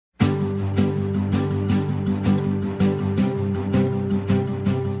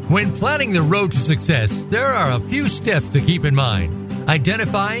When planning the road to success, there are a few steps to keep in mind.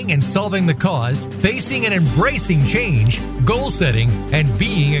 Identifying and solving the cause, facing and embracing change, goal setting, and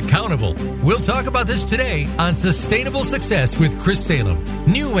being accountable. We'll talk about this today on Sustainable Success with Chris Salem.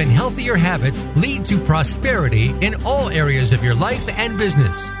 New and healthier habits lead to prosperity in all areas of your life and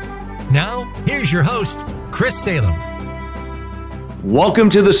business. Now, here's your host, Chris Salem. Welcome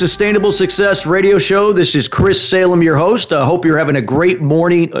to the Sustainable Success Radio Show. This is Chris Salem, your host. I hope you're having a great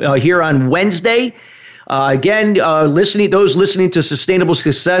morning here on Wednesday. Those listening to Sustainable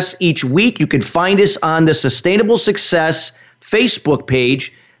Success each week, you can find us on the Sustainable Success Facebook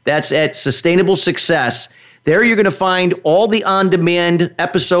page. That's at Sustainable Success. There you're going to find all the on-demand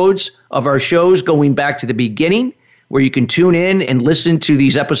episodes of our shows going back to the beginning, where you can tune in and listen to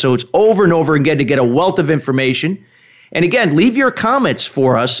these episodes over and over again to get a wealth of information. And again, leave your comments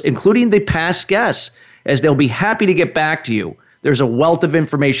for us, including the past guests, as they'll be happy to get back to you. There's a wealth of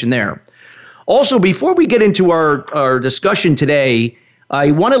information there. Also, before we get into our discussion today,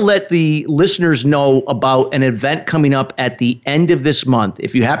 I want to let the listeners know about an event coming up at the end of this month.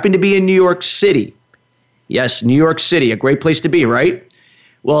 If you happen to be in New York City, yes, New York City, a great place to be, right?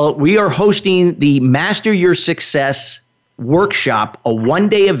 Well, we are hosting the Master Your Success Workshop, a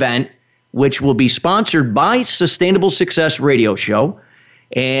one-day event, which will be sponsored by Sustainable Success Radio Show.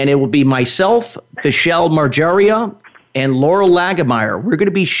 And it will be myself, Michelle Marjaria, and Laurel Lagemeyer. We're going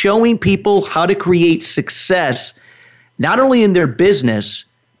to be showing people how to create success, not only in their business,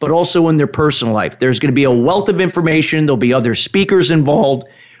 but also in their personal life. There's going to be a wealth of information. There'll be other speakers involved.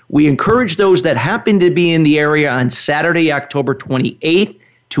 We encourage those that happen to be in the area on Saturday, October 28th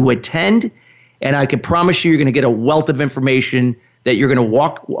to attend. And I can promise you, you're going to get a wealth of information that you're going to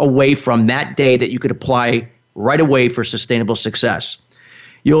walk away from that day that you could apply right away for sustainable success.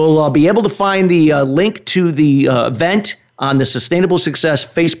 You'll be able to find the link to the event on the Sustainable Success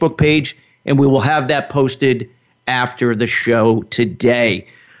Facebook page, and we will have that posted after the show today.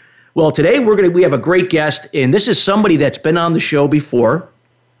 Well, today we have a great guest, and this is somebody that's been on the show before,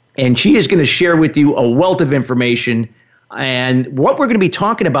 and she is going to share with you a wealth of information. And what we're going to be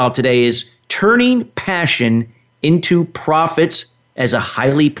talking about today is turning passion into profits as a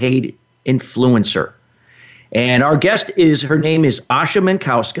highly paid influencer. And our guest her name is Asha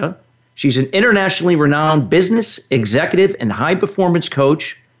Mankowska. She's an internationally renowned business executive and high performance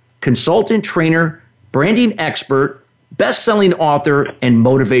coach, consultant, trainer, branding expert, best-selling author, and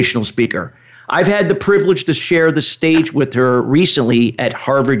motivational speaker. I've had the privilege to share the stage with her recently at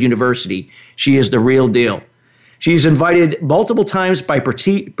Harvard University. She is the real deal. She's invited multiple times by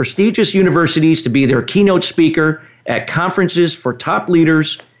prestigious universities to be their keynote speaker at conferences for top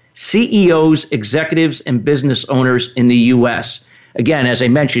leaders, CEOs, executives, and business owners in the U.S. Again, as I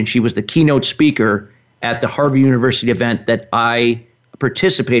mentioned, she was the keynote speaker at the Harvard University event that I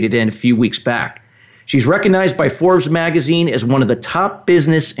participated in a few weeks back. She's recognized by Forbes magazine as one of the top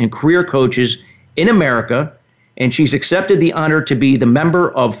business and career coaches in America, and she's accepted the honor to be the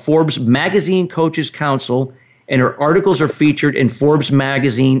member of Forbes Magazine Coaches Council, and her articles are featured in Forbes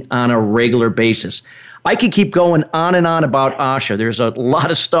magazine on a regular basis. I could keep going on and on about Asha. There's a lot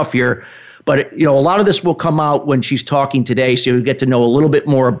of stuff here, but a lot of this will come out when she's talking today, so you'll get to know a little bit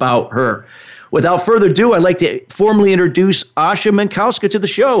more about her. Without further ado, I'd like to formally introduce Asha Mankowska to the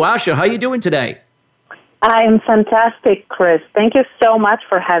show. Asha, how are you doing today? I am fantastic, Chris. Thank you so much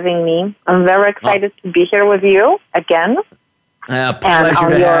for having me. I'm very excited to be here with you again. Pleasure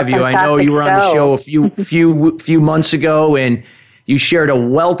to have you. I know you were on the show a few months ago, and you shared a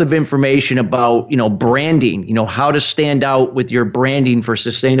wealth of information about, branding, how to stand out with your branding for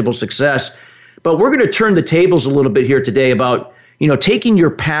sustainable success. But we're going to turn the tables a little bit here today about, taking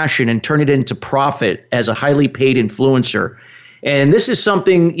your passion and turn it into profit as a highly paid influencer. And this is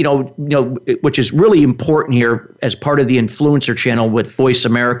something, which is really important here as part of the influencer channel with Voice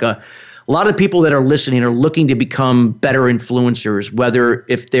America. A lot of people that are listening are looking to become better influencers, whether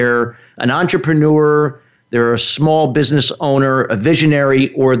if they're an entrepreneur, they're a small business owner, a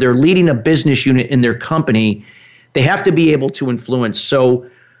visionary, or they're leading a business unit in their company. They have to be able to influence. So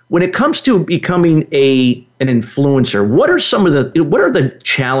when it comes to becoming an influencer, what are the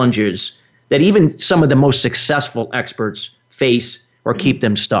challenges that even some of the most successful experts face or keep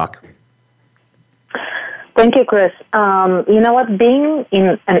them stuck? Thank you, Chris. You know what? Being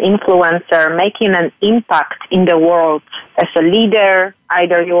an influencer, making an impact in the world as a leader,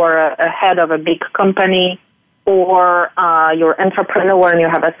 either you're a head of a big company or you're an entrepreneur and you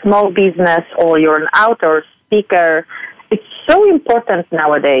have a small business, or you're an author, speaker, it's so important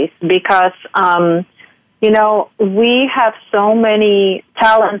nowadays because, we have so many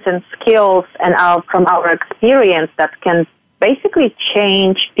talents and skills and from our experience that can basically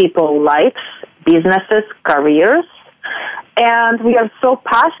change people's lives, businesses, careers. And we are so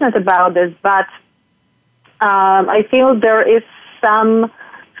passionate about this, but I feel there is some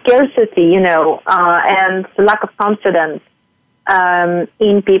scarcity, and lack of confidence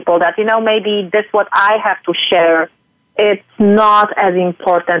in people that, maybe this what I have to share, it's not as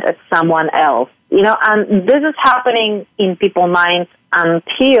important as someone else, and this is happening in people's minds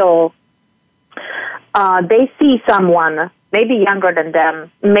until they see someone maybe younger than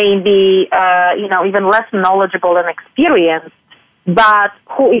them, maybe, even less knowledgeable and experienced, but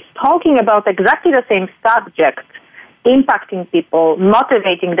who is talking about exactly the same subject, impacting people,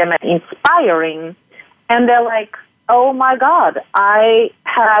 motivating them and inspiring, and they're like, oh my God, I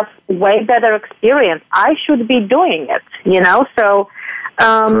have way better experience. I should be doing it, So,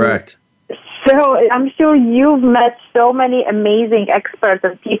 correct. So I'm sure you've met so many amazing experts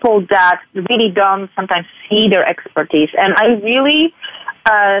and people that really don't sometimes see their expertise. And I really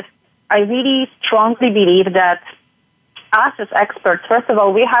strongly believe that us as experts, first of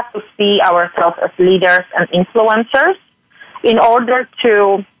all, we have to see ourselves as leaders and influencers in order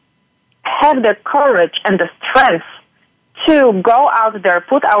to have the courage and the strength to go out there,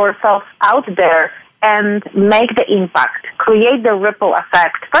 put ourselves out there, and make the impact, create the ripple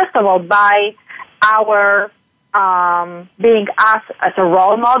effect. First of all, by our being us as a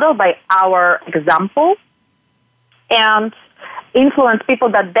role model, by our example, and influence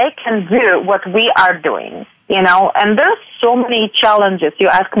people that they can do what we are doing, And there's so many challenges. You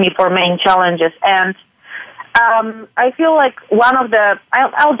ask me for main challenges, and I feel like one of the,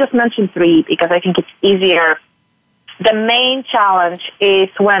 I'll just mention 3 because I think it's easier. The main challenge is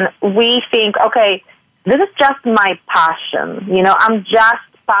when we think, okay, this is just my passion. I'm just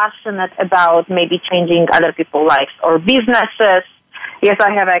passionate about maybe changing other people's lives or businesses. Yes,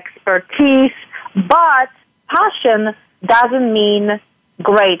 I have expertise, but passion doesn't mean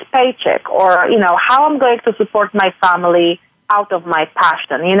great paycheck or, how I'm going to support my family out of my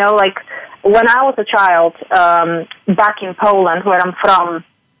passion. Like when I was a child back in Poland, where I'm from,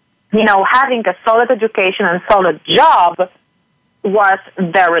 having a solid education and solid job was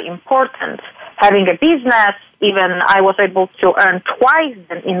very important. Having a business, even I was able to earn twice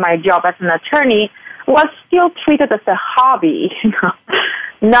in my job as an attorney, was still treated as a hobby.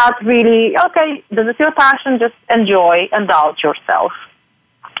 Not really, okay, this is your passion, just enjoy, indulge yourself.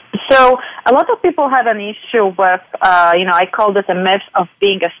 So a lot of people have an issue with, I call this a myth of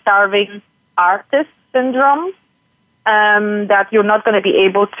being a starving artist syndrome, that you're not going to be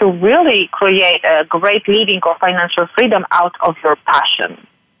able to really create a great living or financial freedom out of your passion.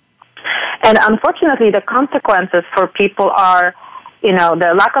 And unfortunately, the consequences for people are,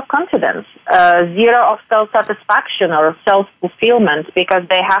 the lack of confidence, zero of self-satisfaction or self-fulfillment because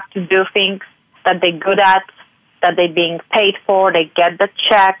they have to do things that they're good at, that they're being paid for. They get the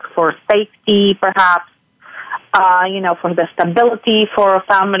check for safety, perhaps, for the stability for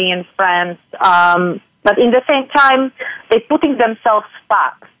family and friends. But in the same time, they're putting themselves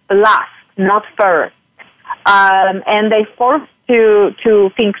last, not first. And they force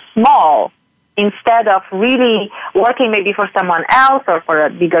to think small instead of really working maybe for someone else or for a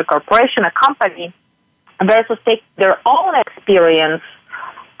bigger corporation, a company, versus take their own experience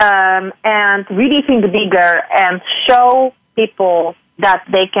and really think bigger and show people that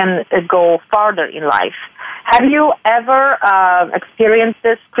they can go farther in life. Have you ever experienced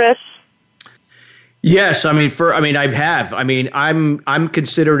this, Chris? Yes, I have. I'm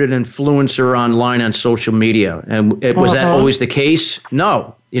considered an influencer online on social media, and was that always the case?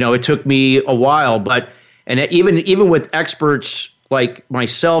 No, it took me a while, and even with experts like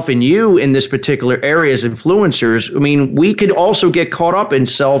myself and you in this particular area as influencers, we could also get caught up in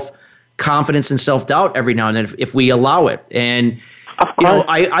self-confidence and self-doubt every now and then if we allow it. And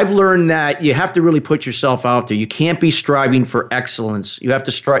I've learned that you have to really put yourself out there. You can't be striving for excellence. You have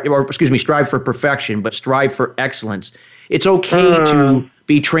to strive for perfection, but strive for excellence. It's okay to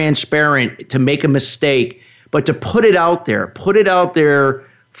be transparent, to make a mistake, but to put it out there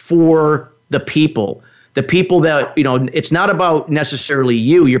for the people that, it's not about necessarily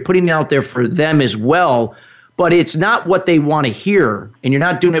you. You're putting it out there for them as well, but it's not what they want to hear. And you're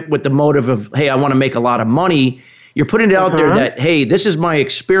not doing it with the motive of, hey, I want to make a lot of money. You're putting it out there that, hey, this is my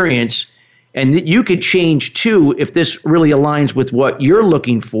experience, and you could change too if this really aligns with what you're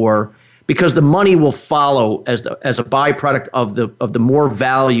looking for, because the money will follow as a byproduct of the more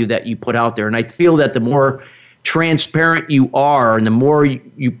value that you put out there. And I feel that the more transparent you are and the more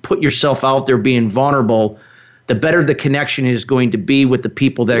you put yourself out there being vulnerable, the better the connection is going to be with the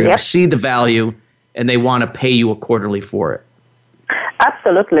people that are going to see the value and they want to pay you accordingly for it.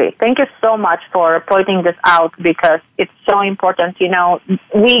 Absolutely. Thank you so much for pointing this out because it's so important. You know,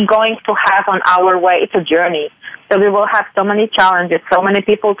 we going to have on our way, it's a journey. So we will have so many challenges, so many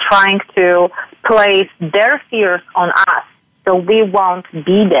people trying to place their fears on us. So we won't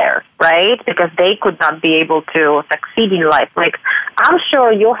be there, right? Because they could not be able to succeed in life. Like, I'm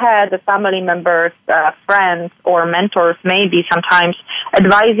sure you had family members, friends, or mentors maybe sometimes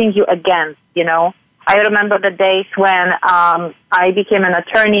advising you against, you know. I remember the days when I became an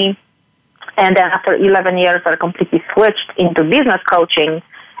attorney, and then after 11 years, I completely switched into business coaching,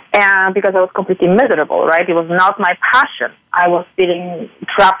 and because I was completely miserable, right? It was not my passion. I was feeling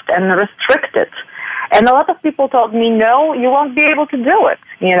trapped and restricted. And a lot of people told me, no, you won't be able to do it,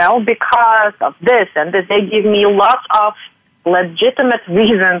 you know, because of this and this. They give me lots of legitimate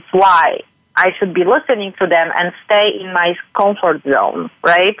reasons why I should be listening to them and stay in my comfort zone,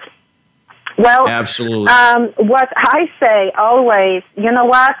 right? Well, absolutely. What I say always, you know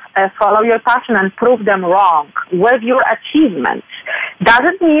what, follow your passion and prove them wrong with your achievements.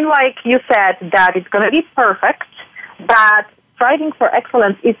 Doesn't mean, like you said, that it's going to be perfect, but striving for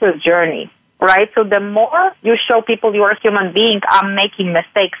excellence is a journey, right? So the more you show people you're a human being, I'm making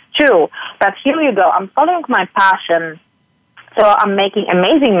mistakes too, but here you go, I'm following my passion, so I'm making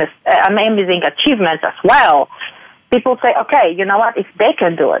amazing achievements as well. People say, okay, you know what, if they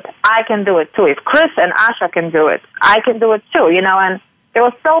can do it, I can do it too. If Chris and Asha can do it, I can do it too, you know. And it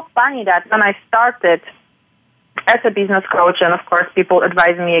was so funny that when I started as a business coach, and of course people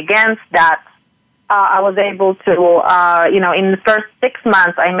advised me against that, I was able to, you know, in the first 6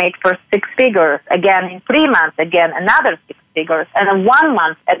 months, I made first 6 figures. Again, in 3 months, again, another 6 figures. And in 1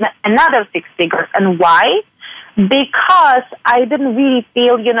 month, another 6 figures. And why? Because I didn't really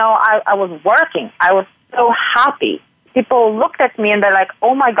feel, you know, I was working. I was so happy. People looked at me and they're like,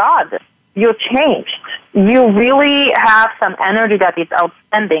 oh my God, you changed. You really have some energy that is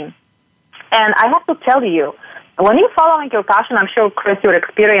outstanding. And I have to tell you, when you're following your passion, I'm sure, Chris, you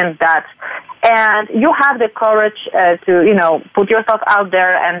experienced that, and you have the courage to, you know, put yourself out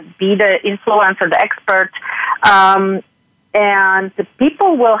there and be the influencer, the expert, and the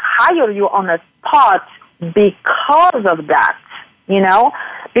people will hire you on a spot because of that, you know,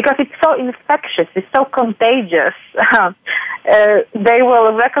 because it's so infectious, it's so contagious. They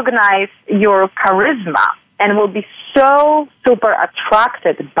will recognize your charisma and will be so super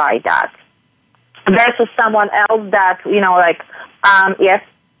attracted by that versus someone else that, you know, like, yes,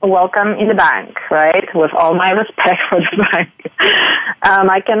 welcome in the bank, right? With all my respect for the bank.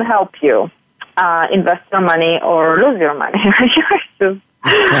 I can help you invest your money or lose your money.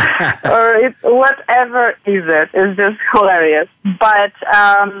 Or it's whatever is it. It's just hilarious. But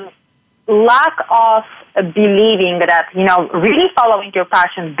lack of believing that, you know, really following your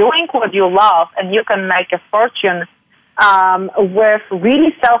passion, doing what you love, and you can make a fortune with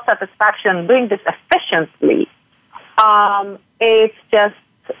really self-satisfaction, doing this efficiently, it's just,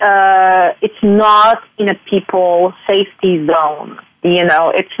 it's not in a people safety zone. You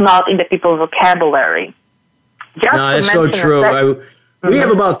know, it's not in the people's vocabulary. Just no, that's so true. We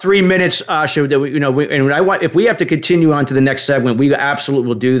have about 3 minutes, Asha, that we, you know, and I want, if we have to continue on to the next segment, we absolutely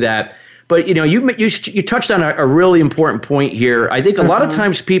will do that. But, you know, you touched on a really important point here. I think a lot of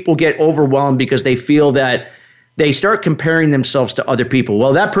times people get overwhelmed because they feel that they start comparing themselves to other people.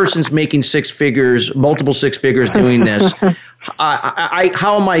 Well, that person's making 6 figures, multiple 6 figures doing this.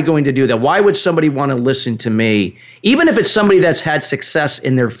 How am I going to do that? Why would somebody want to listen to me? Even if it's somebody that's had success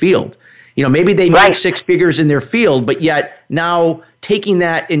in their field. You know, maybe they make 6 figures in their field, but yet now taking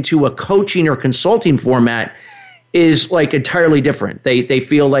that into a coaching or consulting format is like entirely different. They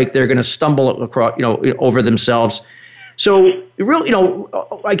feel like they're going to stumble across, you know, over themselves. So really, you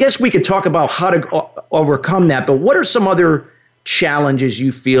know, I guess we could talk about how to overcome that, but what are some other challenges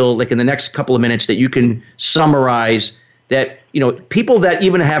you feel like in the next couple of minutes that you can summarize that, you know, people that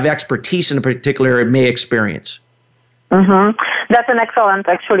even have expertise in a particular area may experience? That's an excellent,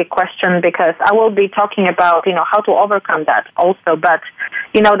 actually, question, because I will be talking about, you know, how to overcome that also. But,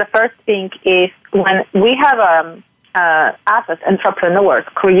 you know, the first thing is when we have us as entrepreneurs,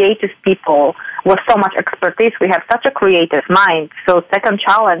 creative people with so much expertise, we have such a creative mind. So second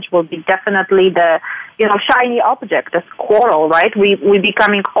challenge will be definitely the, you know, shiny object, the squirrel, right? We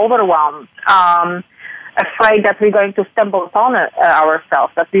becoming overwhelmed, afraid that we're going to stumble upon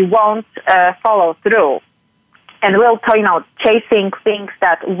ourselves, that we won't follow through. And we'll, you know, chasing things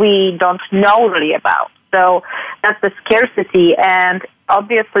that we don't know really about. So that's the scarcity. And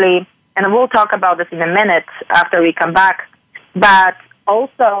obviously, and we'll talk about this in a minute after we come back, but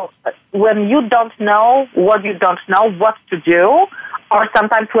also when you don't know what you don't know what to do, or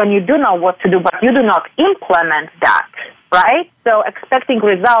sometimes when you do know what to do, but you do not implement that, right? So expecting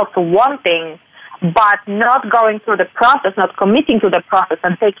results, one thing, but not going through the process, not committing to the process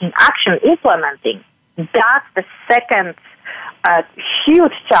and taking action, implementing. That's the second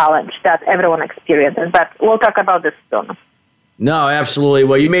huge challenge that everyone experiences. But we'll talk about this soon. No, absolutely.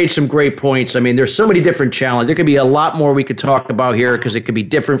 Well, you made some great points. I mean, there's so many different challenges. There could be a lot more we could talk about here because it could be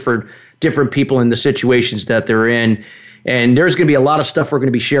different for different people in the situations that they're in. And there's going to be a lot of stuff we're going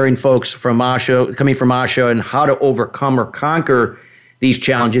to be sharing, folks, from Asha, coming from Asha, and how to overcome or conquer these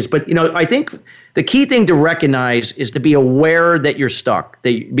challenges. But, I think the key thing to recognize is to be aware that you're stuck.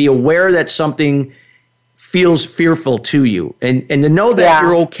 Be aware that something feels fearful to you. And to know that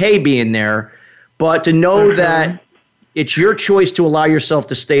you're okay being there, but to know that it's your choice to allow yourself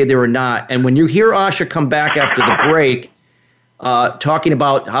to stay there or not. And when you hear Asha come back after the break, talking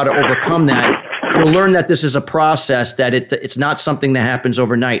about how to overcome that, you'll learn that this is a process, that it's not something that happens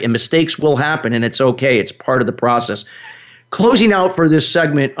overnight. And mistakes will happen, and it's okay. It's part of the process. Closing out for this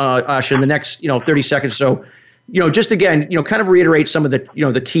segment, Asha, in the next 30 seconds or so, just again, kind of reiterate some of the,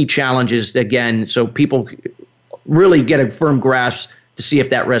 the key challenges again, so people really get a firm grasp to see if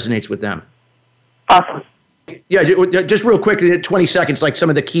that resonates with them. Awesome. Yeah, just real quick, 20 seconds, like some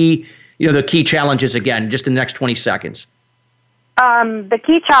of the key, the key challenges again, just in the next 20 seconds. The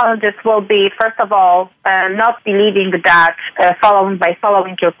key challenges will be, first of all, not believing that following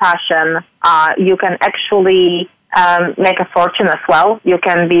your passion, you can actually make a fortune as well. You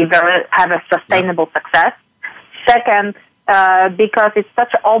can have a sustainable success. Second, because it's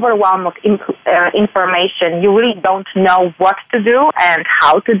such an overwhelm of information, you really don't know what to do and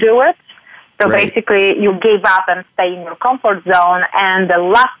how to do it. So basically, you give up and stay in your comfort zone. And the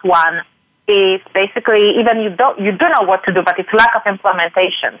last one is basically, even you do know what to do, but it's lack of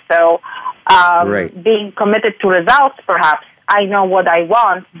implementation. So being committed to results, perhaps. I know what I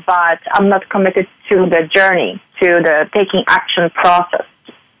want, but I'm not committed to the journey, to the taking action process.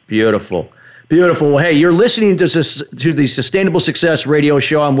 Beautiful. Beautiful. Well, hey, you're listening to the Sustainable Success Radio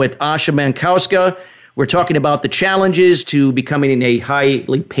Show. I'm with Asha Mankowska. We're talking about the challenges to becoming a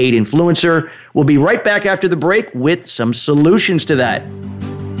highly paid influencer. We'll be right back after the break with some solutions to that.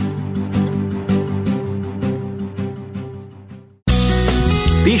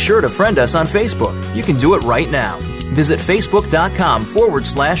 Be sure to friend us on Facebook. You can do it right now. Visit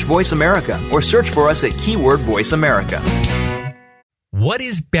facebook.com/Voice America or search for us at keyword Voice America. What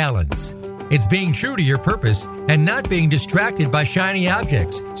is balance? It's being true to your purpose and not being distracted by shiny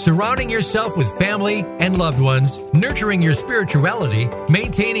objects, surrounding yourself with family and loved ones, nurturing your spirituality,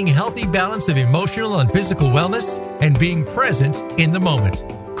 maintaining healthy balance of emotional and physical wellness, and being present in the moment.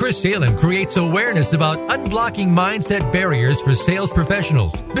 Chris Salem creates awareness about unblocking mindset barriers for sales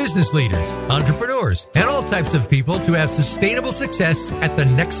professionals, business leaders, entrepreneurs, and all types of people to have sustainable success at the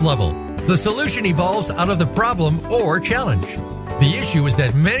next level. The solution evolves out of the problem or challenge. The issue is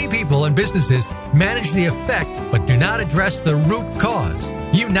that many people and businesses manage the effect but do not address the root cause.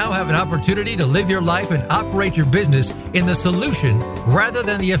 You now have an opportunity to live your life and operate your business in the solution rather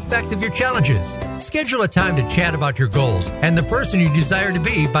than the effect of your challenges. Schedule a time to chat about your goals and the person you desire to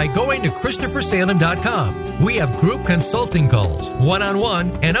be by going to ChristopherSalem.com. We have group consulting calls,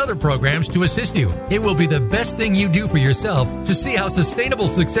 one-on-one, and other programs to assist you. It will be the best thing you do for yourself to see how sustainable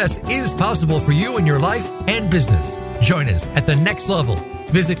success is possible for you in your life and business. Join us at the next level.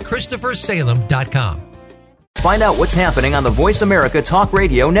 Visit ChristopherSalem.com. Find out what's happening on the Voice America Talk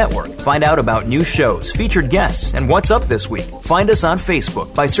Radio Network. Find out about new shows, featured guests, and what's up this week. Find us on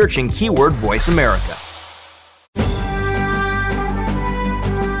Facebook by searching keyword Voice America.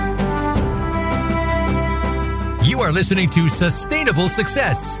 You are listening to Sustainable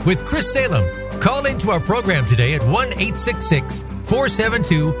Success with Chris Salem. Call into our program today at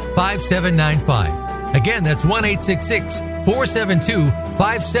 1-866-472-5795. Again, that's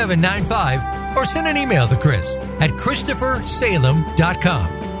 1-866-472-5795. Or send an email to Chris at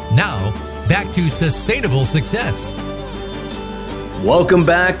ChristopherSalem.com. Now, back to Sustainable Success. Welcome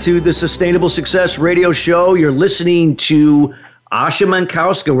back to the Sustainable Success Radio Show. You're listening to Asha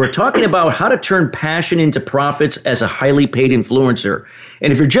Mankowska. We're talking about how to turn passion into profits as a highly paid influencer.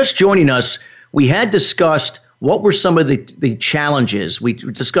 And if you're just joining us, we had discussed what were some of the challenges. We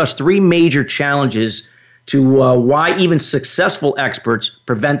discussed three major challenges to why even successful experts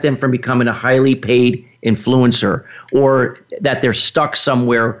prevent them from becoming a highly paid influencer, or that they're stuck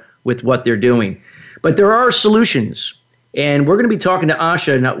somewhere with what they're doing. But there are solutions. And we're going to be talking to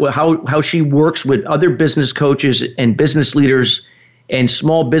Asha and how she works with other business coaches and business leaders and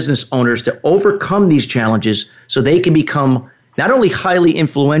small business owners to overcome these challenges so they can become not only highly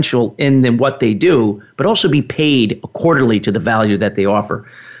influential in what they do, but also be paid accordingly to the value that they offer.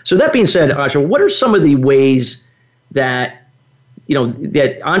 So that being said, Asha, what are some of the ways that,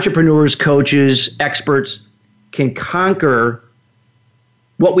 that entrepreneurs, coaches, experts can conquer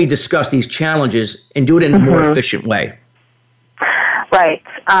what we discussed, these challenges, and do it in a more efficient way. Right.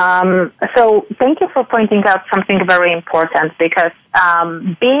 So thank you for pointing out something very important, because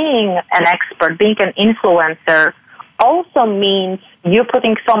being an expert, being an influencer also means you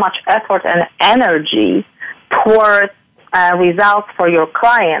putting so much effort and energy towards results for your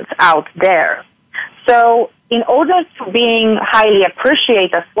clients out there. So in order to being highly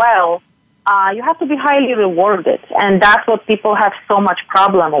appreciated as well, you have to be highly rewarded. And that's what people have so much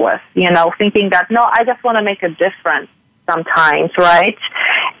problem with, thinking that, no, I just want to make a difference sometimes, right?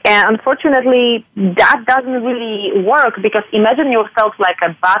 And unfortunately, that doesn't really work, because imagine yourself like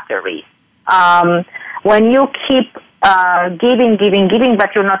a battery. When you keep giving,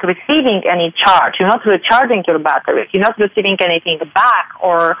 but you're not receiving any charge, you're not recharging your battery, you're not receiving anything back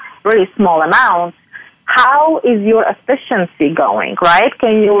or really small amounts, how is your efficiency going, right?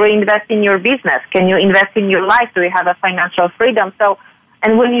 Can you reinvest in your business? Can you invest in your life? Do you have a financial freedom? So,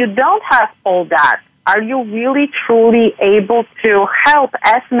 and when you don't have all that, are you really truly able to help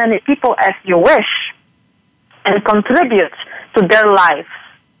as many people as you wish and contribute to their life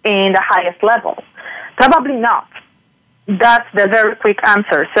in the highest level? Probably not. That's the very quick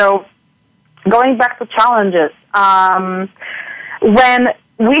answer. So going back to challenges, when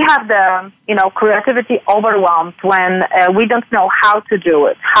we have the, creativity overwhelmed, when we don't know how to do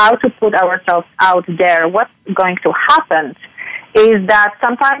it, how to put ourselves out there, what's going to happen is that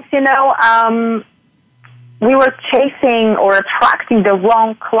sometimes, we were chasing or attracting the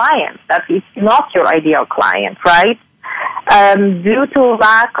wrong clients. That it's not your ideal client, right? Due to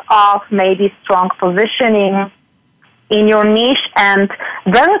lack of maybe strong positioning in your niche and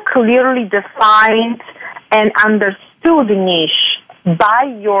very clearly defined and understood niche by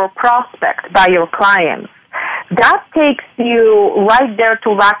your prospect, by your clients. That takes you right there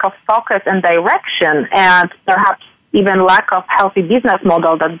to lack of focus and direction, and perhaps even lack of healthy business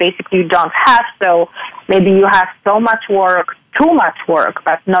model that basically you don't have. So maybe you have so much work, too much work,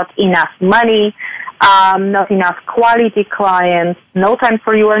 but not enough money, not enough quality clients, no time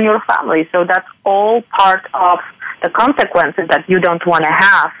for you and your family. So that's all part of the consequences that you don't want to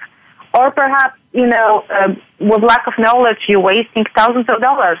have. Or perhaps, with lack of knowledge, you're wasting thousands of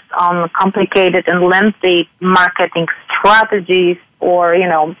dollars on complicated and lengthy marketing strategies or,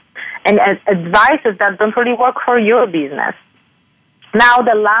 and advices that don't really work for your business. Now,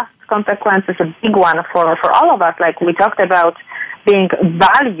 the last consequence is a big one for all of us, like we talked about being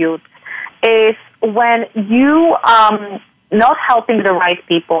valued, is when you not helping the right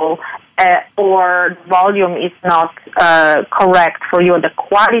people or volume is not correct for you, the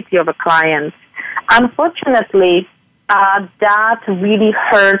quality of a client, unfortunately, that really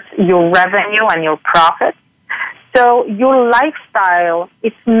hurts your revenue and your profit. So your lifestyle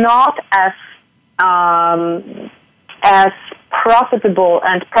is not as profitable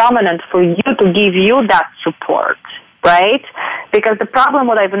and prominent for you to give you that support, right? Because the problem,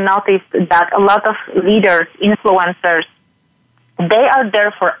 what I've noticed, is that a lot of leaders, influencers, they are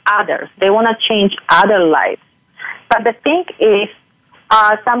there for others. They want to change other lives. But the thing is,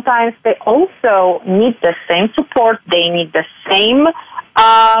 sometimes they also need the same support. They need the same,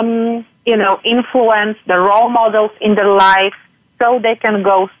 influence, the role models in their life, so they can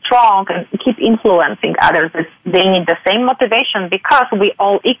go strong and keep influencing others. They need the same motivation because we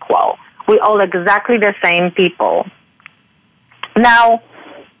all equal. We all exactly the same people. Now,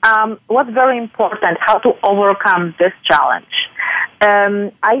 what's very important, how to overcome this challenge.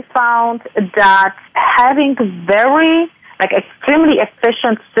 I found that having very, extremely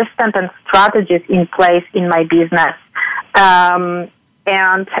efficient systems and strategies in place in my business,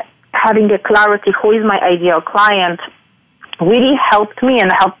 and having a clarity who is my ideal client really helped me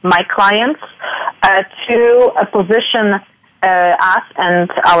and helped my clients to position us and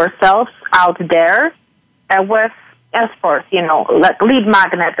ourselves out there with, of course, like lead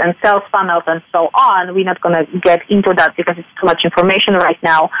magnets and sales funnels and so on. We're not going to get into that because it's too much information right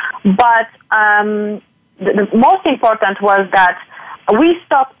now. But the most important was that we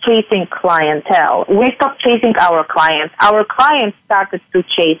stopped chasing clientele. We stopped chasing our clients. Our clients started to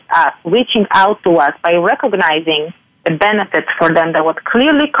chase us, reaching out to us by recognizing the benefits for them that was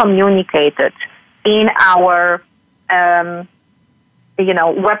clearly communicated in our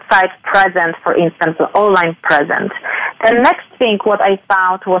website presence, for instance, or online presence. The next thing, what I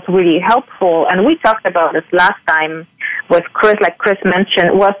found was really helpful, and we talked about this last time with Chris, like Chris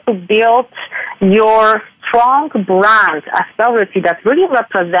mentioned, was to build your strong brand authority that really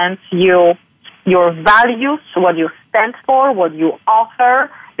represents you, your values, what you stand for, what you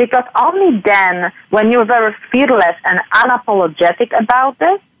offer, Because only then, when you're very fearless and unapologetic about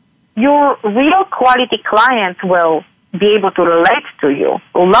this, your real quality clients will be able to relate to you,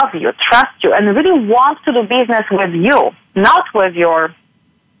 love you, trust you, and really want to do business with you, not with your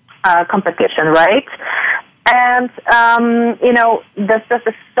competition, right? And, there's just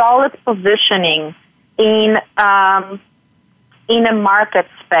a solid positioning in a market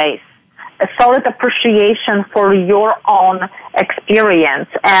space, a solid appreciation for your own experience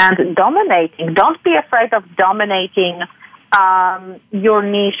and dominating. Don't be afraid of dominating your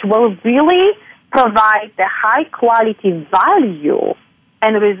niche will really provide the high quality value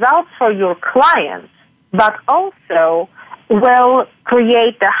and results for your clients, but also will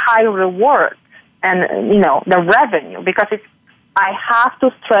create the high rewards and, the revenue, because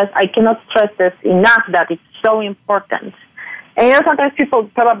I cannot stress this enough that it's so important. And sometimes people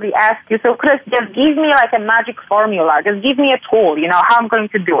probably ask you, so Chris, just give me like a magic formula, just give me a tool, how I'm going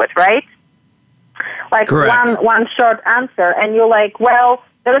to do it, right? Like Correct. one short answer, and you're like, well,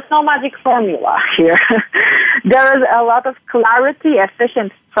 there is no magic formula here. There is a lot of clarity,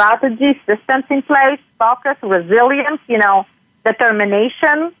 efficient strategy, systems in place, focus, resilience,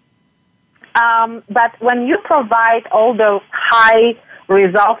 determination. But when you provide all those high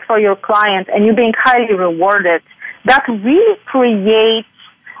results for your client and you're being highly rewarded, that really creates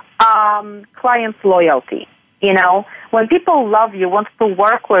client loyalty. When people love you, want to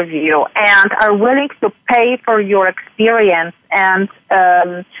work with you, and are willing to pay for your experience and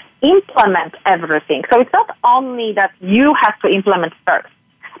implement everything. So it's not only that you have to implement first,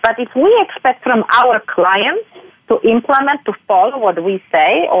 but if we expect from our clients to implement, to follow what we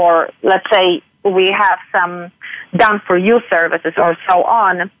say, or let's say we have some done-for-you services or so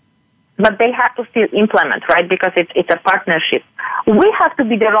on, but they have to still implement, right, because it's a partnership. We have to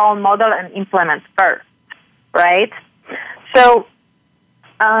be the role model and implement first, right? So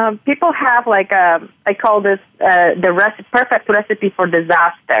people have I call this the perfect recipe for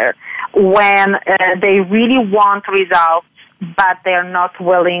disaster, when they really want results, but they're not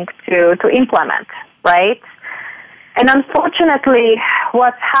willing to implement, right? And unfortunately,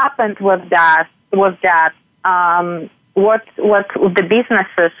 what happened with that was that what the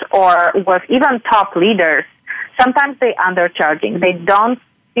businesses or with even top leaders, sometimes they undercharging. They don't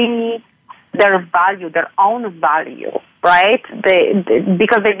see their value, their own value, right?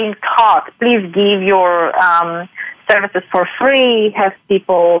 Because they're being taught, please give your services for free, have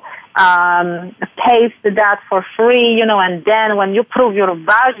people taste that for free, and then when you prove your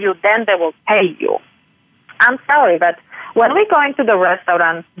value, then they will pay you. I'm sorry, but when we go into the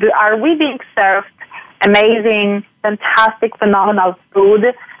restaurant, are we being served amazing, fantastic, phenomenal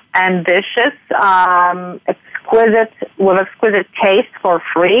food and dishes, exquisite taste for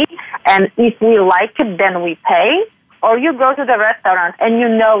free? And if we like it, then we pay? Or you go to the restaurant and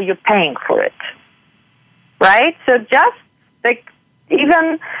you're paying for it, right? So just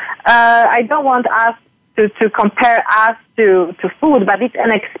I don't want us to compare us to food, but it's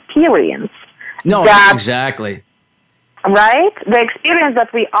an experience. No, exactly. Right? The experience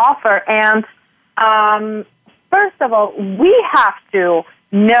that we offer. And first of all, we have to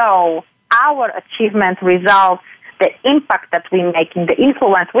know our achievement results, the impact that we make in the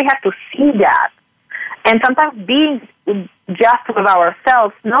influence. We have to see that. And sometimes being just with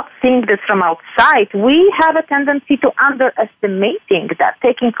ourselves, not seeing this from outside, we have a tendency to underestimating that,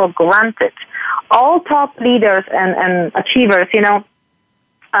 taking for granted. All top leaders and achievers,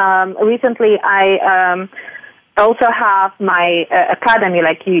 recently I also have my academy,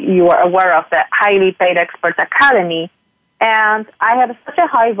 like you are aware of, the Highly Paid Expert Academy. And I have such a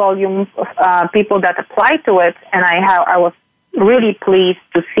high volume of people that apply to it, and I was really pleased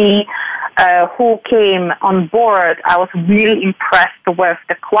to see who came on board. I was really impressed with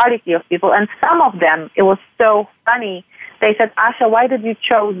the quality of people, and some of them, it was so funny. They said, Asha, why did you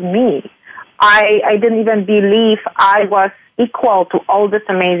choose me? I didn't even believe I was equal to all these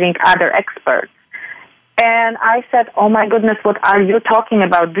amazing other experts. And I said, oh my goodness, what are you talking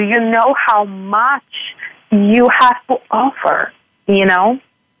about? Do you know how much you have to offer,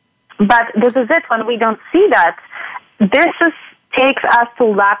 But this is it. When we don't see that, takes us to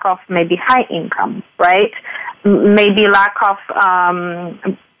lack of maybe high income, right? Maybe lack of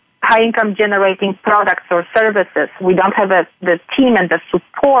high income generating products or services. We don't have the team and the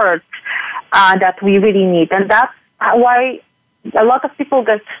support that we really need. And that's why a lot of people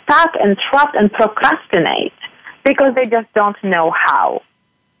get stuck and trapped and procrastinate, because they just don't know how.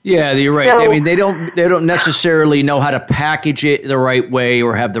 Yeah, you're right. So, they don't necessarily know how to package it the right way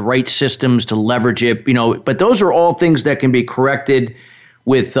or have the right systems to leverage it, but those are all things that can be corrected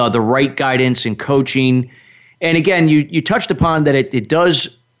with the right guidance and coaching. And again, you touched upon that it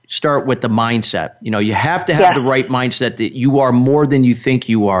does start with the mindset. You have to have the right mindset that you are more than you think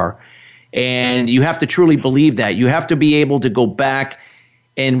you are. And you have to truly believe that. You have to be able to go back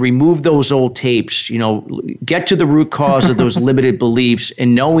and remove those old tapes, get to the root cause of those limited beliefs,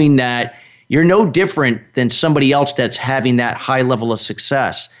 and knowing that you're no different than somebody else that's having that high level of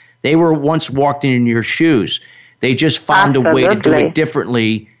success. They were once walked in your shoes. They just found a way to do it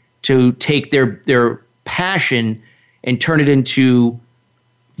differently, to take their passion and turn it into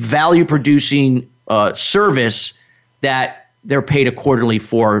value-producing service that they're paid accordingly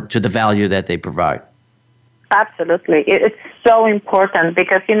for to the value that they provide. Absolutely. It's so important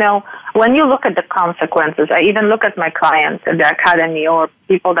because, when you look at the consequences, I even look at my clients at the academy or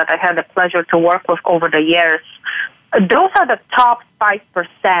people that I had the pleasure to work with over the years. Those are the top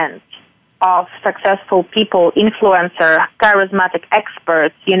 5% of successful people, influencer, charismatic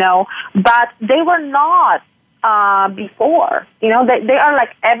experts, but they were not before. They are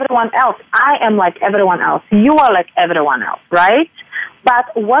like everyone else. I am like everyone else. You are like everyone else, right? But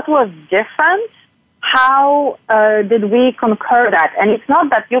what was different? How did we conquer that? And it's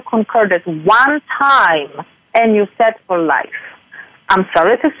not that you conquered it one time and you set for life. I'm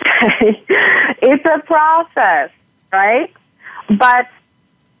sorry to say, it's a process, right? But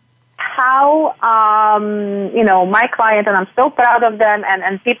how, my client, and I'm so proud of them,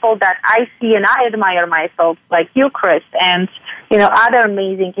 and people that I see and I admire myself, like you, Chris, and, other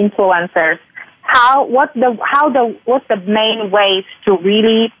amazing influencers, what's the main ways to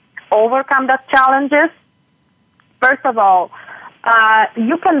really overcome the challenges? First of all,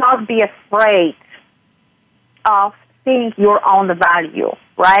 you cannot be afraid of seeing your own value,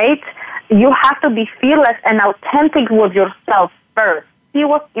 right? You have to be fearless and authentic with yourself first. See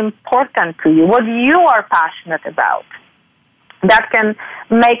what's important to you, what you are passionate about. That can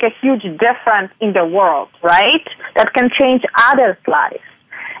make a huge difference in the world, right? That can change others' lives.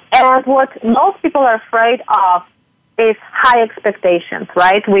 And what most people are afraid of is high expectations,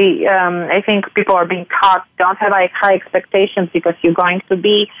 right? I think people are being taught don't have high expectations because you're going to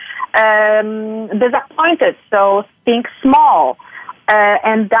be disappointed. So think small.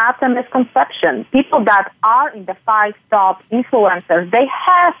 And that's a misconception. People that are in the 5 top influencers, they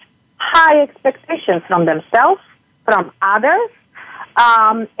have high expectations from themselves, from others,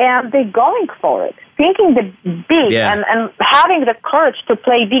 and they're going for it, thinking the big and having the courage to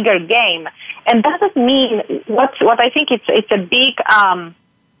play bigger game. And doesn't mean what I think it's a big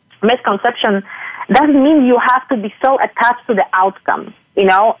misconception. Doesn't mean you have to be so attached to the outcome.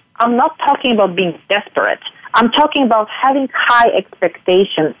 I'm not talking about being desperate. I'm talking about having high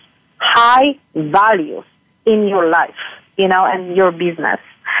expectations, high values in your life, and your business.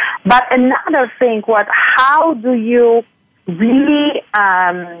 But another thing, how do you really,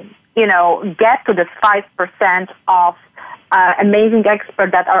 get to the 5% of amazing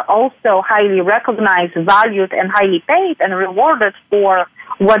experts that are also highly recognized, valued, and highly paid and rewarded for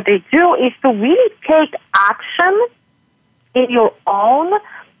what they do, is to really take action in your own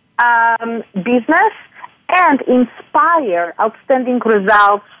business and inspire outstanding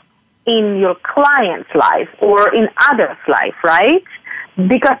results in your client's life or in others' life, right?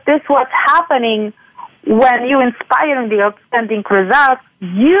 Because this is what's happening when you inspire the outstanding results.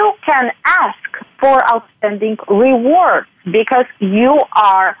 You can ask for outstanding rewards because you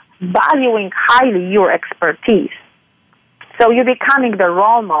are valuing highly your expertise. So you're becoming the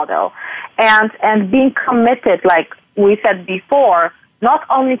role model and being committed, like we said before, not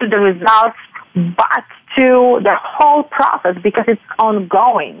only to the results, but to the whole process because it's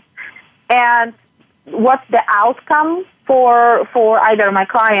ongoing. And what's the outcome for either my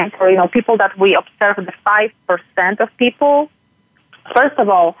clients or people that we observe, the 5% of people? First of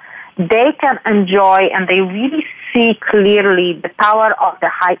all, they can enjoy and they really see clearly the power of the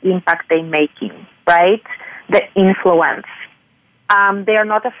high impact they're making, right? The influence. They are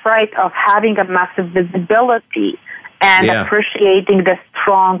not afraid of having a massive visibility and appreciating the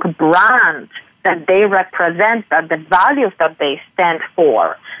strong brand that they represent, that the values that they stand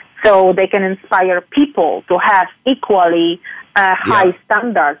for. So they can inspire people to have equally high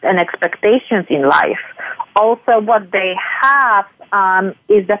standards and expectations in life. Also, what they have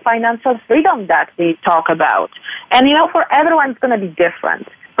is the financial freedom that we talk about. And, for everyone, it's going to be different.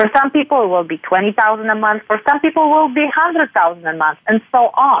 For some people, it will be $20,000 a month. For some people, it will be $100,000 a month, and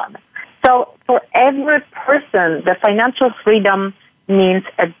so on. So for every person, the financial freedom means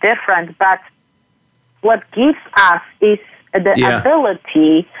a different, but what gives us is the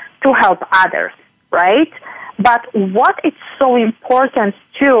ability to help others, right? But what is so important,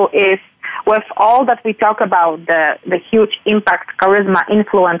 too, is with all that we talk about, the huge impact, charisma,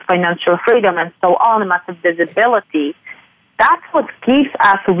 influence, financial freedom, and so on, massive visibility, that's what gives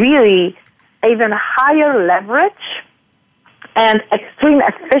us really even higher leverage and extreme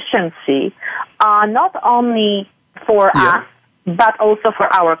efficiency, not only for us, but also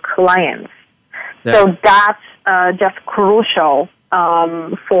for our clients. So that's just crucial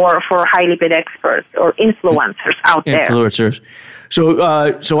for highly paid experts or influencers out there. Influencers. So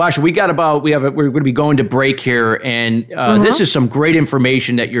Asha, we're going to be going to break here, and this is some great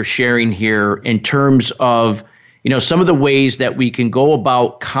information that you're sharing here in terms of, some of the ways that we can go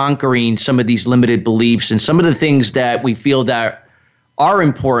about conquering some of these limited beliefs and some of the things that we feel that are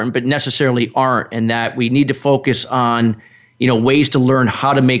important but necessarily aren't, and that we need to focus on, ways to learn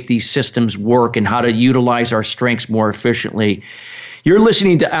how to make these systems work and how to utilize our strengths more efficiently. You're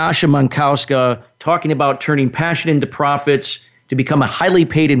listening to Asha Mankowska talking about turning passion into profits to become a highly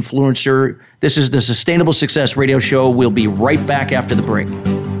paid influencer. This is the Sustainable Success Radio Show. We'll be right back after the break.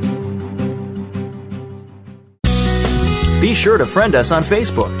 Be sure to friend us on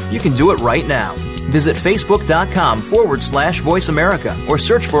Facebook. You can do it right now. Visit facebook.com/Voice America or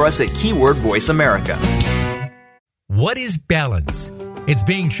search for us at keyword Voice America. What is balance? It's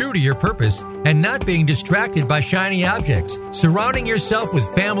being true to your purpose and not being distracted by shiny objects, surrounding yourself with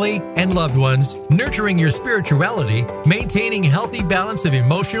family and loved ones, nurturing your spirituality, maintaining healthy balance of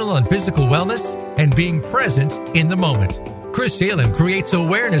emotional and physical wellness, and being present in the moment. Chris Salem creates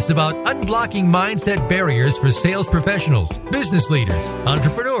awareness about unblocking mindset barriers for sales professionals, business leaders,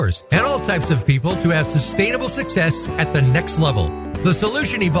 entrepreneurs, and all types of people to have sustainable success at the next level. The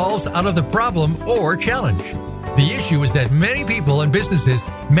solution evolves out of the problem or challenge. The issue is that many people and businesses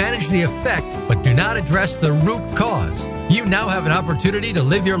manage the effect but do not address the root cause. You now have an opportunity to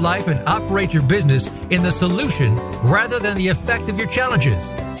live your life and operate your business in the solution rather than the effect of your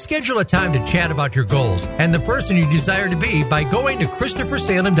challenges. Schedule a time to chat about your goals and the person you desire to be by going to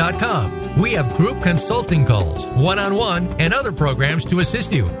ChristopherSalem.com. We have group consulting calls, one-on-one, and other programs to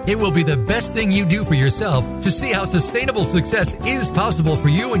assist you. It will be the best thing you do for yourself to see how sustainable success is possible for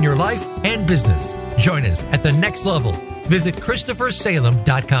you in your life and business. Join us at the next level. Visit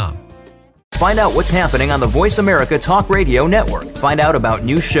ChristopherSalem.com. Find out what's happening on the Voice America Talk Radio Network. Find out about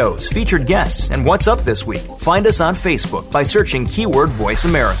new shows, featured guests, and what's up this week. Find us on Facebook by searching keyword Voice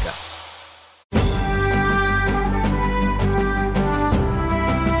America.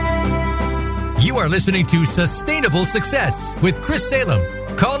 You are listening to Sustainable Success with Chris Salem.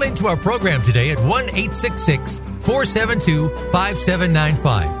 Call into our program today at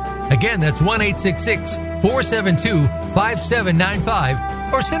 1-866-472-5795. Again, that's 1-866-472-5795.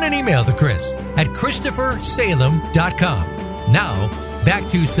 Or send an email to Chris at ChristopherSalem.com. Now, back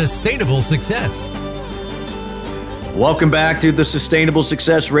to Sustainable Success. Welcome back to the Sustainable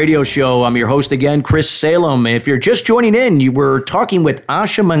Success Radio Show. I'm your host again, Chris Salem. If you're just joining in, you were talking with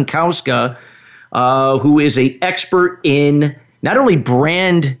Asha Mankowska, who is an expert in not only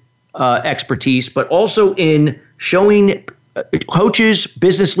brand expertise, but also in showing coaches,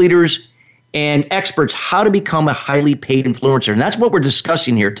 business leaders, and experts how to become a highly paid influencer. And that's what we're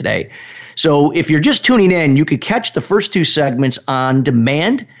discussing here today. So if you're just tuning in, you could catch the first two segments on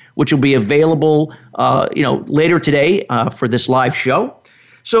demand, which will be available later today for this live show.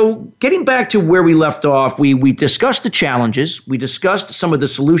 So getting back to where we left off, we discussed the challenges. We discussed some of the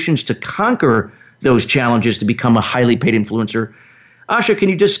solutions to conquer those challenges to become a highly paid influencer. Asha, can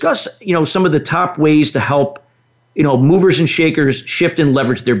you discuss some of the top ways to help movers and shakers shift and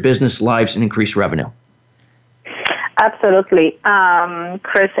leverage their business lives and increase revenue? Absolutely,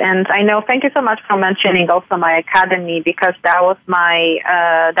 Chris. And I know. Thank you so much for mentioning also my academy, because that was my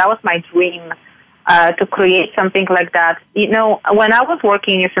dream to create something like that. When I was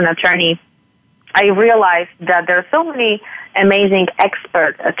working as an attorney, I realized that there are so many amazing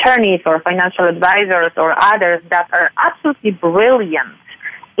experts, attorneys or financial advisors or others that are absolutely brilliant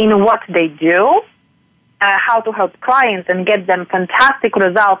in what they do. How to help clients and get them fantastic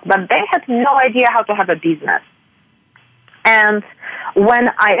results, but they had no idea how to have a business. And when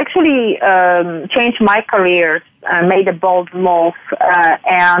I actually changed my career, made a bold move,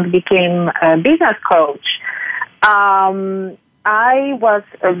 and became a business coach, I was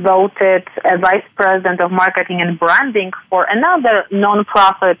voted a vice president of marketing and branding for another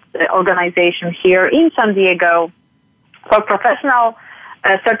nonprofit organization here in San Diego for professional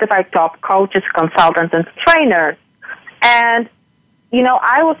certified top coaches, consultants, and trainers. And,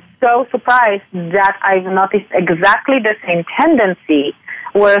 I was so surprised that I've noticed exactly the same tendency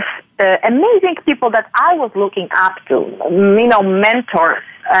with amazing people that I was looking up to, mentors,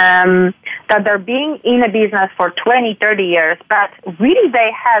 that they're being in a business for 20, 30 years, but really they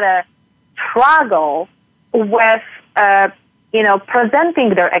had a struggle with,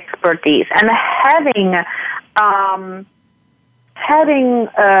 presenting their expertise and having having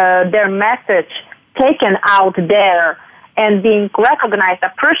their message taken out there and being recognized,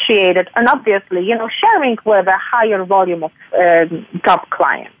 appreciated, and obviously, sharing with a higher volume of top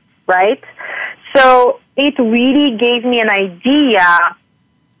clients, right? So it really gave me an idea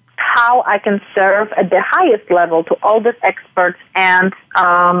how I can serve at the highest level to all these experts and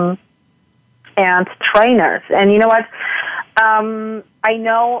trainers. And you know what? I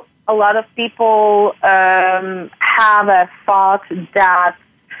know a lot of people have a thought that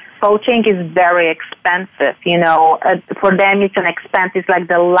coaching is very expensive. For them, it's an expense. It's like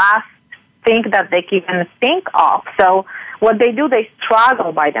the last thing that they can even think of. So what they do, they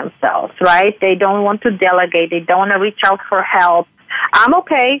struggle by themselves, right? They don't want to delegate. They don't want to reach out for help. I'm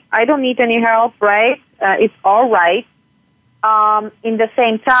okay. I don't need any help, right? It's all right. In the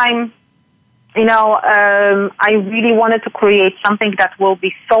same time, I really wanted to create something that will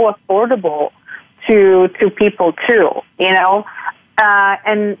be so affordable to people too,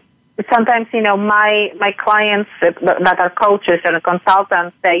 and sometimes, my clients that are coaches and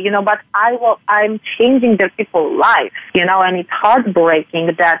consultants say, but I'm changing their people's lives, and it's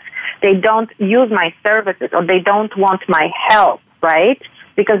heartbreaking that they don't use my services or they don't want my help, right?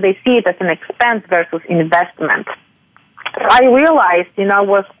 Because they see it as an expense versus investment. So I realized,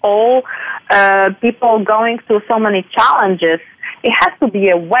 with all people going through so many challenges, it has to be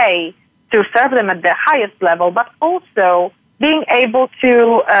a way to serve them at the highest level, but also being able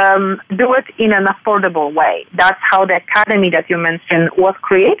to do it in an affordable way. That's how the academy that you mentioned was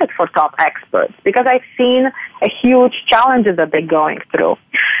created for top experts, because I've seen a huge challenges that they're going through.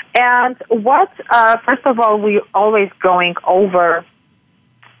 And what, first of all, we're always going over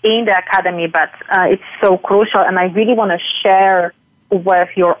in the academy, but it's so crucial, and I really want to share with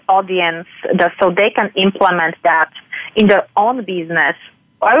your audience that so they can implement that in their own business.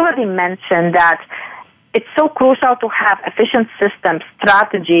 I already mentioned that it's so crucial to have efficient systems,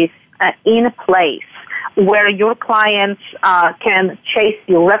 strategies in place where your clients can chase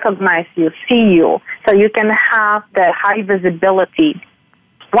you, recognize you, see you, so you can have the high visibility.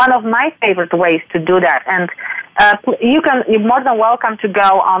 One of my favorite ways to do that, and you're more than welcome to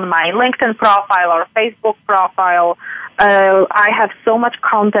go on my LinkedIn profile or Facebook profile. I have so much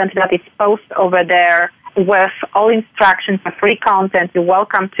content that is posted over there with all instructions and free content. You're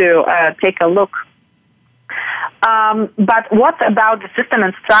welcome to take a look. But what about the system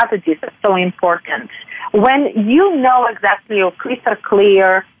and strategies is so important? When you know exactly, you're crystal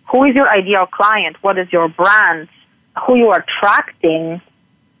clear, who is your ideal client, what is your brand, who you are attracting,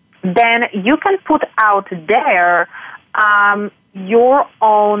 then you can put out there your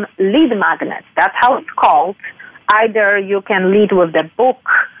own lead magnet. That's how it's called. Either you can lead with the book,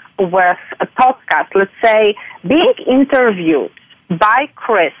 with a podcast. Let's say being interviewed by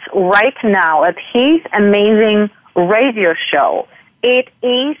Chris right now at his amazing radio show. It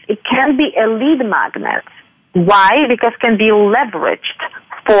can be a lead magnet. Why? Because it can be leveraged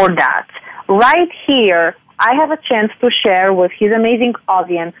for that. Right here, I have a chance to share with his amazing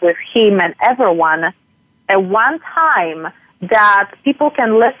audience, with him and everyone, at one time that people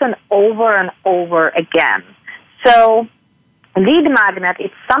can listen over and over again. So lead magnet is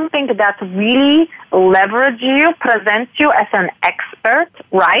something that really leverages you, presents you as an expert,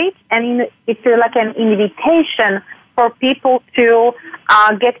 right? And it's like an invitation for people to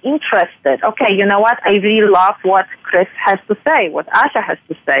get interested. Okay, you know what? I really love what Chris has to say, what Asha has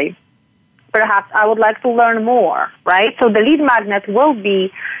to say. Perhaps I would like to learn more, right? So the lead magnet will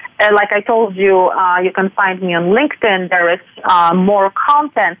be, like I told you, you can find me on LinkedIn. There is more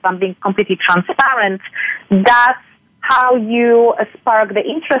content. I'm being completely transparent. That's how you spark the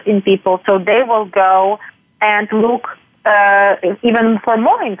interest in people, so they will go and look even for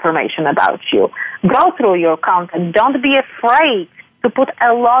more information about you. Go through your content. Don't be afraid to put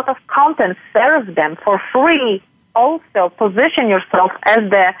a lot of content. Serve them for free. Also, position yourself as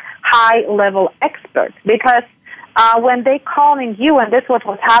the high-level expert, because when they calling you, and this was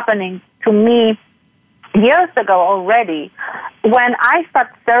what's happening to me years ago already, when I start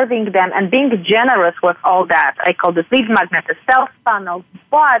serving them and being generous with all that, I call this lead magnet a sales funnel,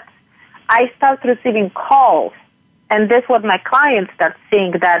 but I start receiving calls, and this is what my clients start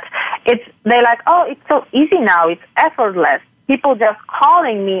seeing, that they're like, oh, it's so easy now, it's effortless. People just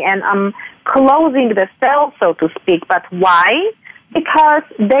calling me and I'm closing the sale, so to speak. But why? Because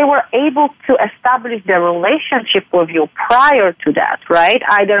they were able to establish their relationship with you prior to that, right?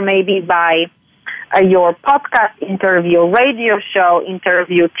 Either maybe by your podcast interview, radio show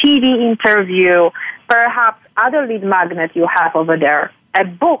interview, TV interview, perhaps other lead magnet you have over there, a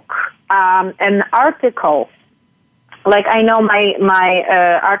book, an article. Like I know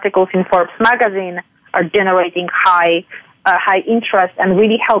my articles in Forbes magazine are generating high high interest and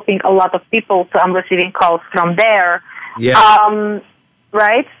really helping a lot of people. So I'm receiving calls from there. Yeah.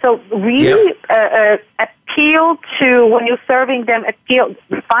 Right? So really appeal to, when you're serving them,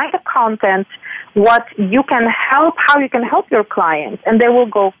 find the content, what you can help, how you can help your clients, and they will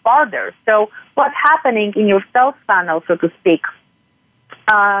go farther. So what's happening in your sales funnel, so to speak,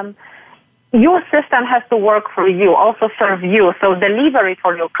 your system has to work for you, also serve you. So delivery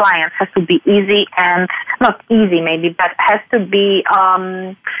for your clients has to be easy, and not easy maybe, but has to be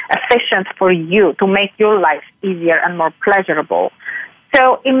efficient for you to make your life easier and more pleasurable.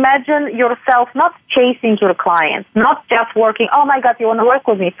 So imagine yourself not chasing your clients, not just working, oh my God, you want to work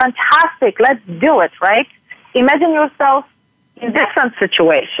with me? Fantastic, let's do it, right? Imagine yourself in different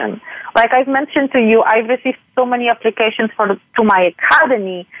situation. Like I've mentioned to you, I've received so many applications to my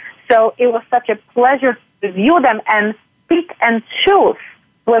academy, so it was such a pleasure to review them and pick and choose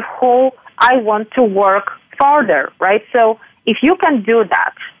with who I want to work further, right? So if you can do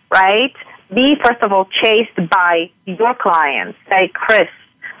that, right, be, first of all, chased by your clients. Say, Chris,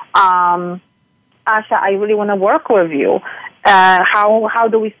 Asha, I really want to work with you. How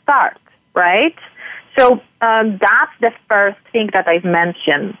do we start, right? So that's the first thing that I've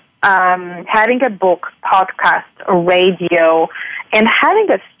mentioned. Having a book, podcast, radio, and having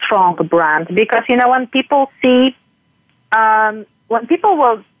a strong brand. Because, when people see, when people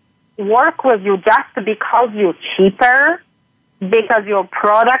will work with you just because you're cheaper, because your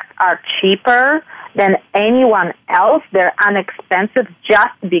products are cheaper than anyone else, they're inexpensive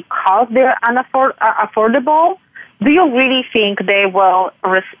just because they're affordable, do you really think they will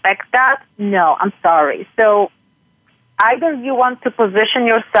respect that? No, I'm sorry. So either you want to position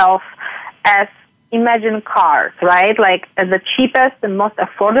yourself as, imagine cars, right? Like as the cheapest and most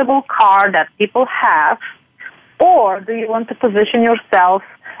affordable car that people have, or do you want to position yourself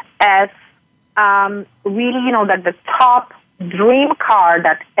as really, like the top dream car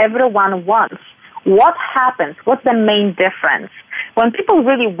that everyone wants? What happens? What's the main difference? When people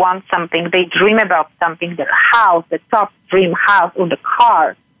really want something, they dream about something, their house, the top dream house or the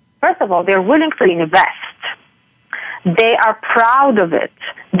car. First of all, they're willing to invest. They are proud of it.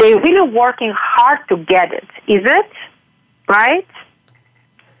 They're really working hard to get it. Is it? Right?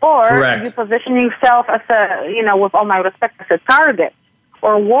 Or Correct. you position yourself as a, with all my respect, as a Target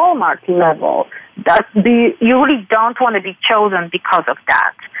or Walmart level. You really don't want to be chosen because of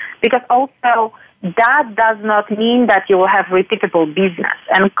that. Because also, that does not mean that you will have repeatable business.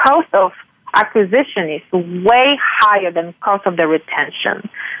 And cost of acquisition is way higher than cost of the retention.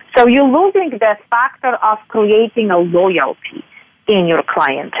 So you're losing the factor of creating a loyalty in your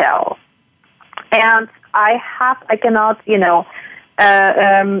clientele. And I cannot,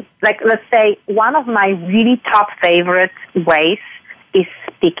 let's say one of my really top favorite ways is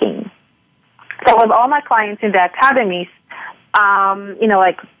speaking. So with all my clients in the academies,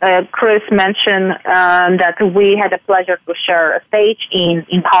 Chris mentioned that we had the pleasure to share a stage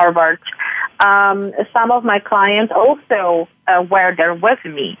in Harvard. Some of my clients also were there with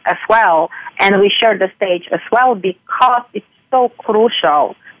me as well, and we shared the stage as well because it's so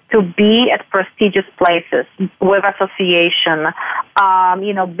crucial to be at prestigious places with association,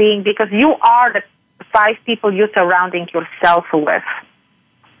 because you are the 5 people you're surrounding yourself with.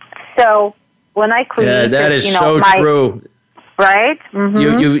 So when I created, that is true. Right?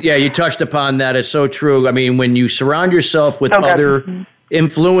 Mm-hmm. You touched upon that. It's so true. I mean, when you surround yourself with other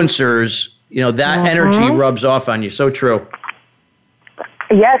influencers, that energy rubs off on you. So true.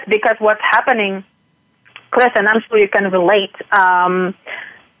 Yes, because what's happening, Chris, and I'm sure you can relate,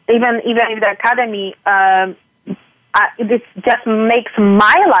 even in the academy, this just makes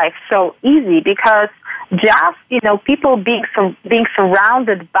my life so easy because just, people being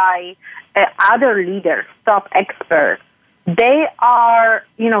surrounded by other leaders, top experts, they are,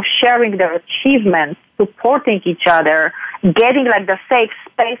 sharing their achievements, supporting each other, getting like the safe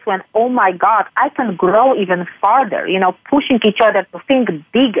space when, oh my God, I can grow even farther, pushing each other to think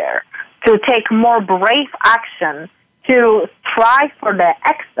bigger, to take more brave action, to strive for the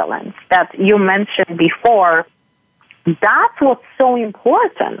excellence that you mentioned before. That's what's so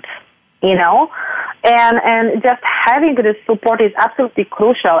important, and just having this support is absolutely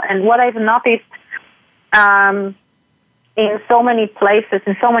crucial. And what I've noticed, in so many places,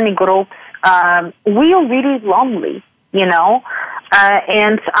 in so many groups, we are really lonely,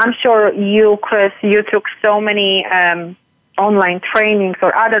 and I'm sure you, Chris, you took so many online trainings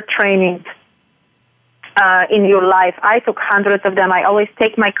or other trainings in your life. I took hundreds of them. I always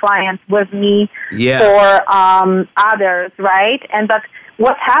take my clients with me for others, right? But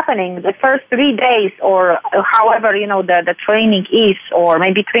what's happening the first 3 days or however, the training is, or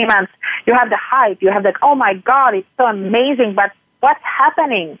maybe 3 months, You have the hype. You have that, oh my God, it's so amazing. But what's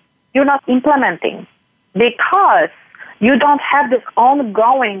happening? You're not implementing because you don't have this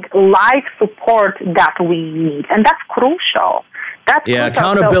ongoing life support that we need. And that's crucial. That's crucial.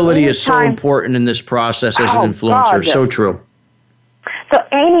 Accountability is so important in this process as an influencer. God. So true. So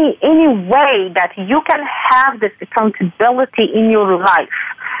any way that you can have this accountability in your life,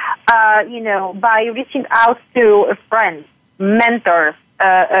 by reaching out to friends, mentors,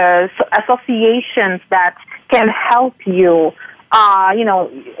 associations that can help you,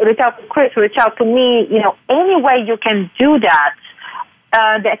 reach out to Chris, reach out to me, any way you can do that,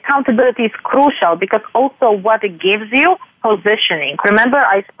 the accountability is crucial because also what it gives you, positioning. Remember,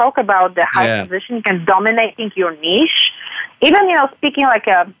 I spoke about the high positioning and dominating your niche. Even, speaking like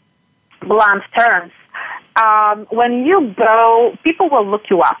a blunt terms, when you go, people will look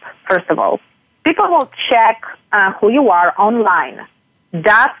you up, first of all. People will check who you are online.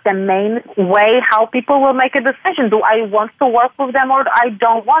 That's the main way how people will make a decision. Do I want to work with them or I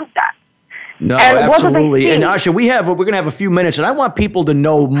don't want that? No, absolutely. And Asha, we're going to have a few minutes, and I want people to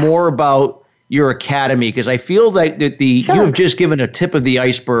know more about your academy because I feel that you have just given a tip of the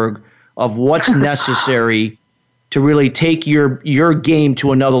iceberg of what's necessary to really take your game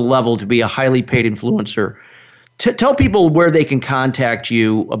to another level to be a highly paid influencer. Tell people where they can contact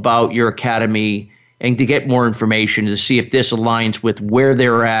you about your academy and to get more information to see if this aligns with where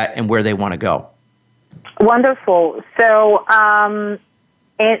they're at and where they want to go. Wonderful. So for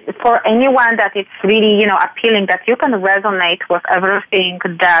anyone that it's really, appealing, that you can resonate with everything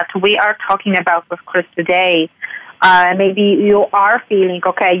that we are talking about with Chris today, maybe you are feeling,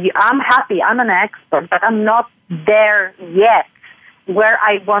 okay, I'm happy, I'm an expert, but I'm not there yet where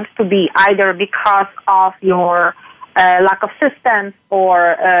I want to be, either because of your lack of systems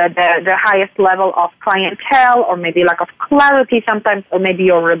or the highest level of clientele, or maybe lack of clarity sometimes, or maybe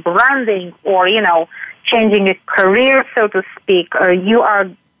your rebranding, or, changing a career, so to speak, or you are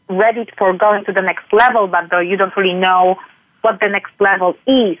ready for going to the next level, but though you don't really know what the next level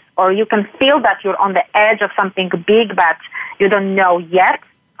is, or you can feel that you're on the edge of something big, but you don't know yet,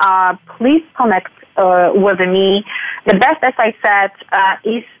 please connect with me. The best, as I said,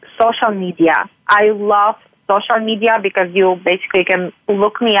 is social media. I love social media because you basically can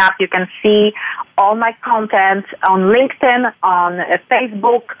look me up. You can see all my content on LinkedIn, on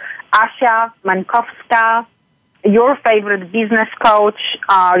Facebook, Asha Mankowska, your favorite business coach.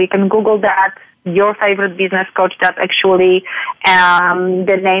 You can Google that, your favorite business coach. That's actually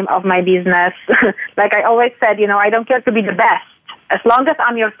the name of my business. Like I always said, I don't care to be the best, as long as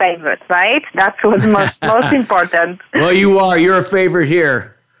I'm your favorite, right? That's what's most important. Well, you are. You're a favorite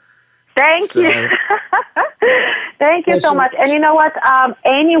here. Thank you. Thank you so much. And you know what?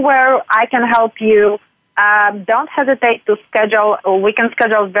 Anywhere I can help you, don't hesitate to schedule. We can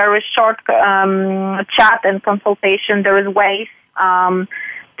schedule very short chat and consultation. There is ways to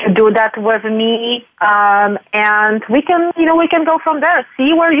do that with me, and we can go from there.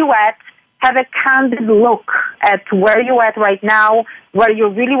 See where you at. Have a candid look at where you're at right now, where you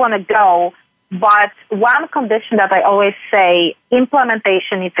really want to go. But one condition that I always say,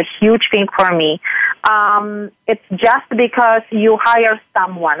 implementation is a huge thing for me. It's just because you hire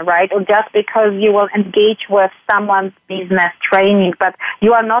someone, right? Or just because you will engage with someone's business training, but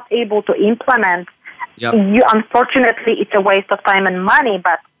you are not able to implement. Yep. Unfortunately, it's a waste of time and money.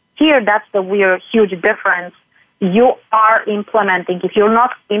 But here, that's the huge difference. You are implementing. If you're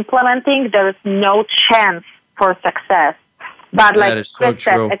not implementing, there is no chance for success. But like Chris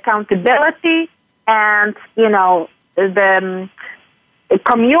said, accountability and, the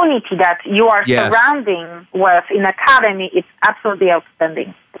community that you are surrounding with in Academy, it's absolutely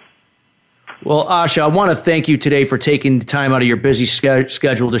outstanding. Well, Asha, I want to thank you today for taking the time out of your busy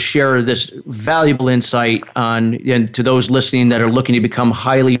schedule to share this valuable insight and to those listening that are looking to become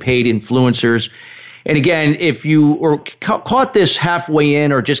highly paid influencers. And again, if you caught this halfway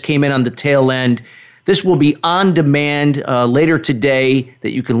in or just came in on the tail end, this will be on demand later today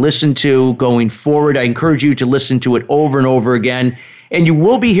that you can listen to going forward. I encourage you to listen to it over and over again. And you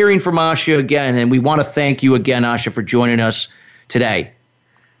will be hearing from Asha again. And we want to thank you again, Asha, for joining us today.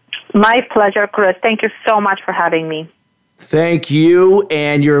 My pleasure, Chris. Thank you so much for having me. Thank you.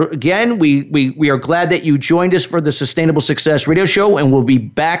 And we are glad that you joined us for the Sustainable Success Radio Show, and we'll be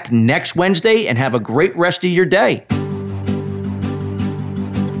back next Wednesday, and have a great rest of your day.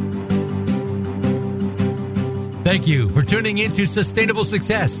 Thank you for tuning in to Sustainable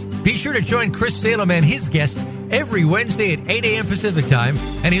Success. Be sure to join Chris Salem and his guests every Wednesday at 8 a.m. Pacific Time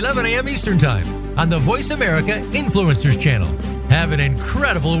and 11 a.m. Eastern Time on the Voice America Influencers Channel. Have an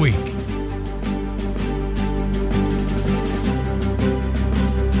incredible week.